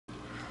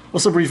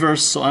What's up, Reefer?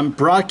 So I'm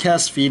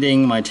broadcast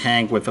feeding my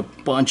tank with a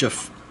bunch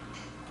of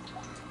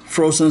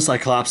frozen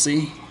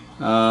cyclopsy.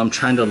 I'm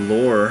trying to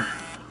lure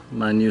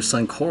my new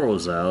sun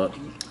corals out.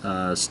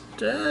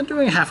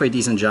 Doing a halfway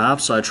decent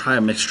job, so I try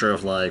a mixture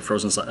of like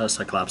frozen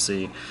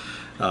cyclopsy,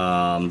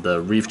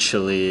 the reef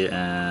chili,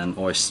 and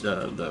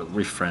the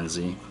reef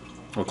frenzy,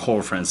 or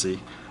coral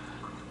frenzy.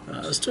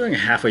 It's doing a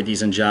halfway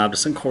decent job. The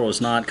sun coral is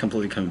not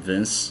completely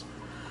convinced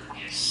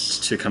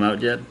to come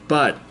out yet,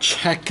 but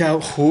check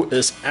out who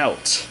is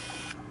out.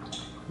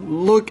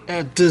 Look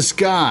at this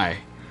guy.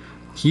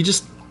 He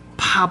just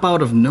popped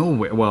out of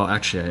nowhere. Well,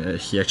 actually,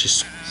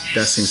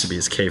 that seems to be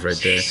his cave right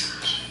there.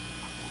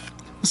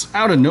 It's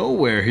out of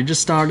nowhere. He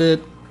just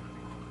started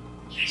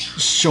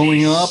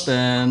showing up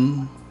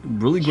and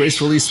really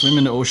gracefully swim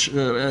in the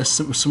ocean,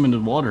 swim in the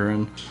water,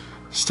 and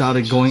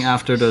started going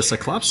after the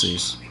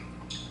cyclopses.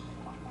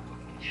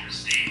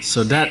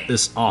 So that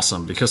is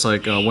awesome, because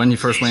like when he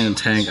first went in the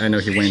tank, I know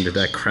he went into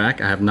that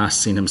crack. I have not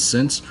seen him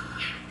since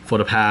for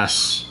the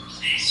past.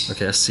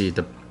 Okay, let's see.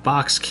 The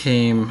box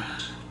came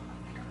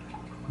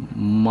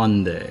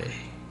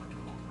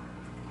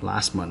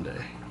last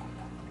Monday.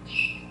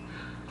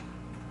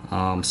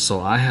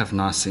 So I have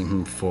not seen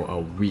him for a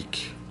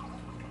week.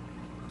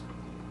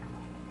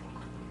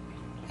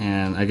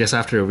 And I guess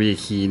after a week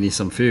he needs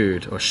some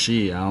food, or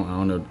she, I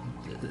don't know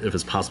if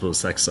it's possible to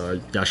sex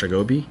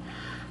Yashagobi.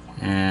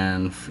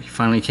 And he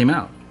finally came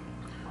out.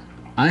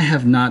 I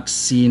have not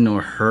seen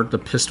or heard the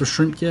pistol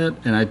shrimp yet,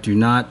 and I do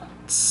not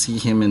see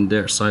him in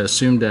there, so I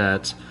assume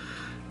that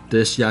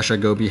this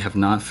Yashagobi have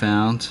not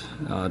found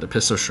the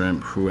pistol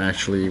shrimp, who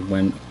actually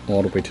went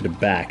all the way to the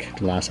back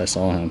the last I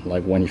saw him,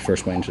 like when he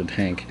first went into the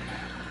tank.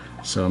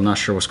 So I'm not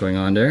sure what's going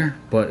on there,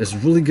 but it's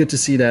really good to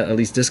see that at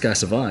least this guy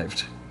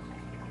survived.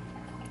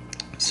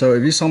 So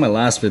if you saw my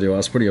last video, I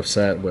was pretty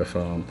upset with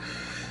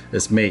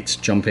his mates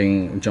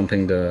jumping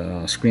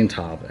the screen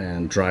top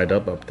and dried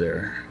up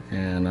there,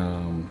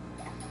 and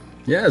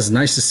yeah, it's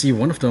nice to see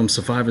one of them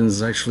survive and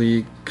is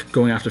actually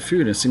going after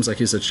food. It seems like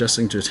he's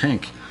adjusting to the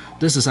tank.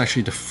 This is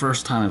actually the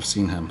first time I've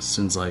seen him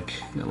since like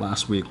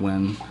last week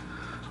when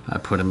I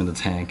put him in the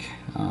tank,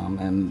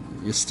 and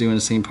he's still in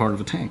the same part of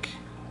the tank.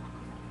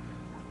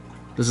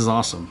 This is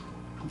awesome.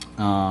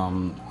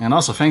 And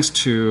also thanks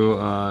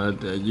to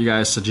you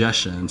guys'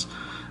 suggestions,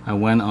 I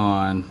went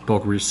on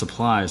Bulk Reef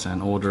Supplies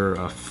and ordered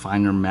a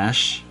finer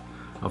mesh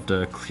of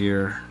the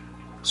clear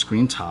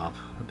screen top.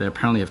 They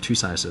apparently have two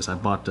sizes. I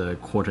bought the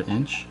 1/4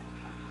 inch.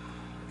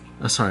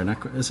 Sorry,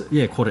 not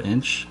yeah, 1/4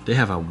 inch. They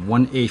have a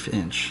 1/8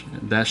 inch.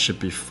 That should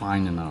be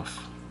fine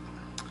enough.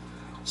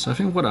 So I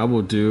think what I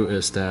will do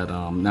is that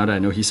now that I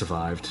know he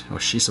survived or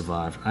she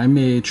survived, I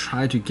may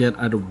try to get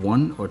either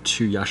 1 or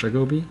 2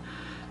 Yashagobi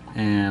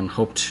and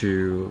hope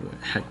to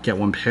get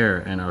one pair,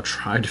 and I'll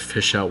try to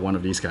fish out one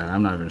of these guys.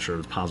 I'm not even sure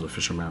if it's possible to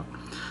fish them out.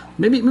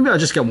 Maybe I'll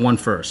just get one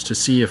first to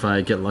see if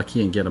I get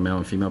lucky and get a male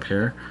and female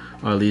pair,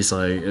 or at least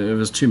like if it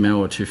was 2 male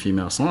or 2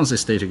 female. As long as they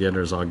stay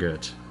together, it's all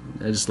good.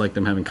 I just like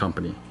them having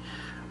company,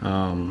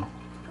 and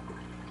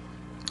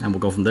we'll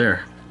go from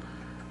there.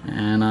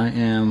 And I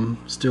am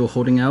still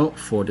holding out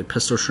for the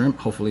pistol shrimp.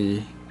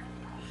 Hopefully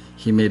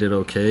he made it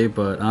okay,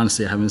 but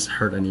honestly I haven't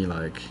heard any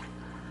like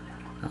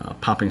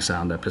popping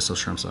sound that pistol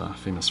shrimps are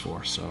famous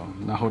for, so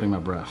I'm not holding my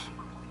breath.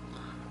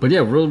 But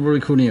yeah,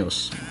 really cool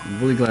news. I'm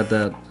really glad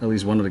that at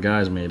least one of the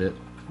guys made it.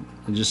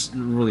 I'm just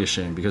really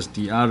ashamed because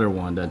the other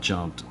one that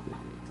jumped,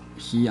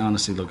 he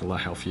honestly looked a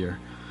lot healthier,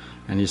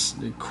 and he's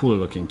cooler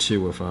looking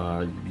too with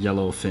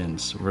yellow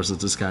fins, versus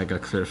this guy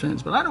got clear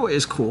fins. But either way,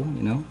 it's cool,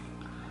 you know.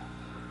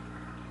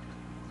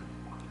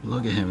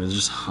 Look at him, he's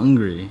just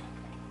hungry.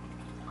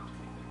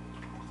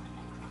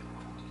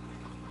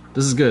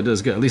 This is good. This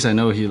is good. At least I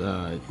know he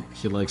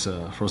likes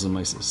frozen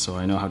mice, so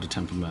I know how to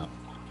tempt him out.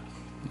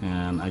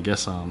 And I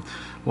guess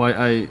well,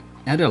 I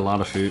added a lot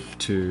of food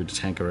to the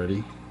tank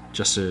already,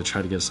 just to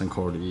try to get some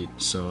coral to eat.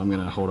 So I'm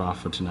gonna hold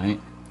off for tonight.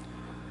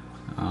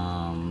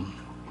 And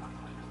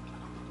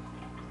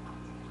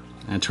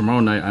tomorrow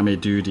night I may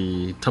do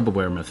the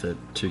Tupperware method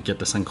to get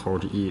the sun coral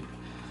to eat,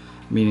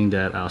 meaning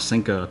that I'll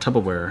sink a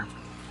Tupperware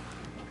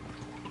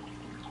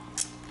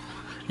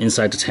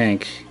inside the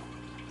tank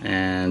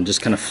and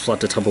just kind of flood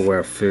the Tupperware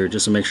of food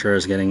just to make sure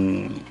it's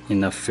getting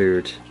enough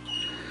food,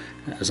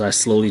 as I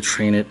slowly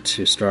train it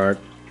to start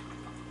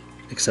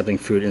accepting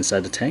food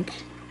inside the tank.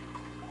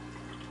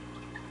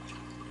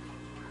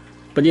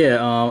 But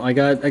yeah, I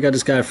got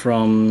this guy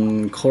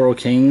from Coral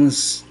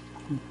Kings,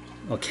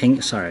 or King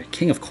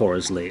of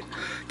Corals late.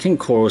 King of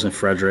Corals in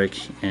Frederick,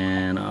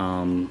 and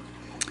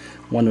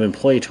one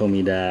employee told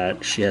me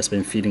that she has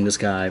been feeding this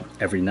guy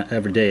every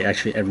day,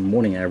 actually every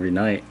morning, every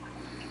night.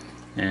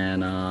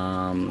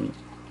 And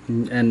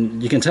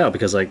you can tell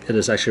because like it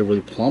is actually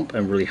really plump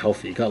and really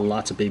healthy. It got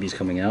lots of babies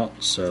coming out,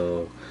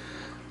 so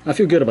I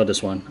feel good about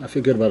this one. I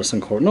feel good about a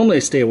sun coral. Normally I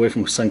stay away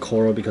from sun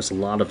coral because a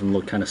lot of them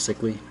look kind of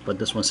sickly, but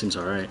this one seems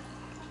alright.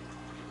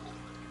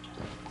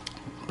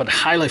 But the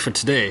highlight for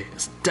today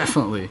is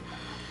definitely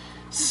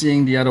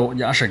seeing the other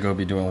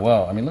Yashagobi doing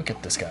well. I mean, look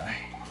at this guy.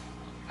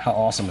 How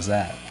awesome is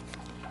that?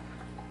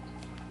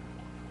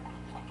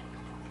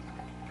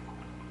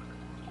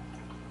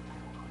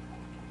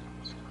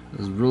 It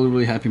was a really,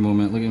 really happy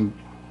moment. Looking,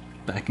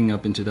 backing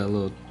up into that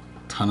little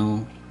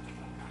tunnel.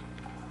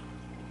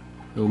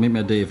 It will make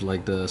my day if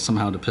like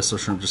somehow the pistol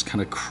shrimp just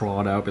kind of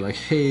crawled out, be like,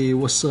 "Hey,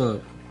 what's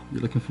up? You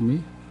looking for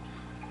me?"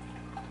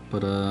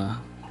 But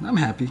I'm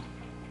happy.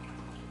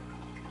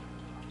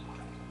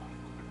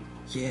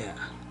 Yeah.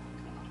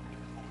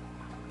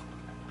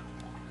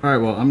 All right.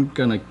 Well, I'm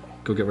gonna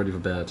go get ready for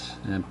bed,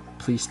 and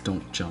please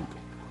don't jump.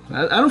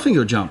 I don't think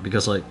he'll jump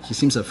because like he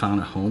seems to have found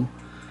a home.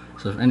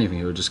 So if anything,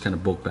 he would just kind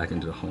of bulk back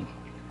into the home.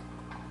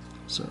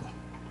 So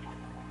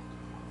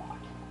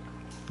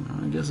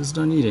I guess it's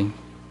done eating.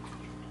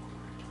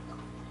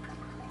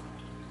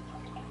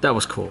 That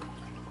was cool.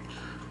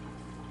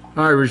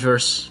 Alright,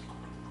 Reefers.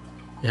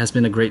 It has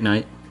been a great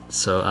night,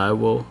 so I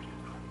will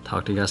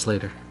talk to you guys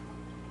later.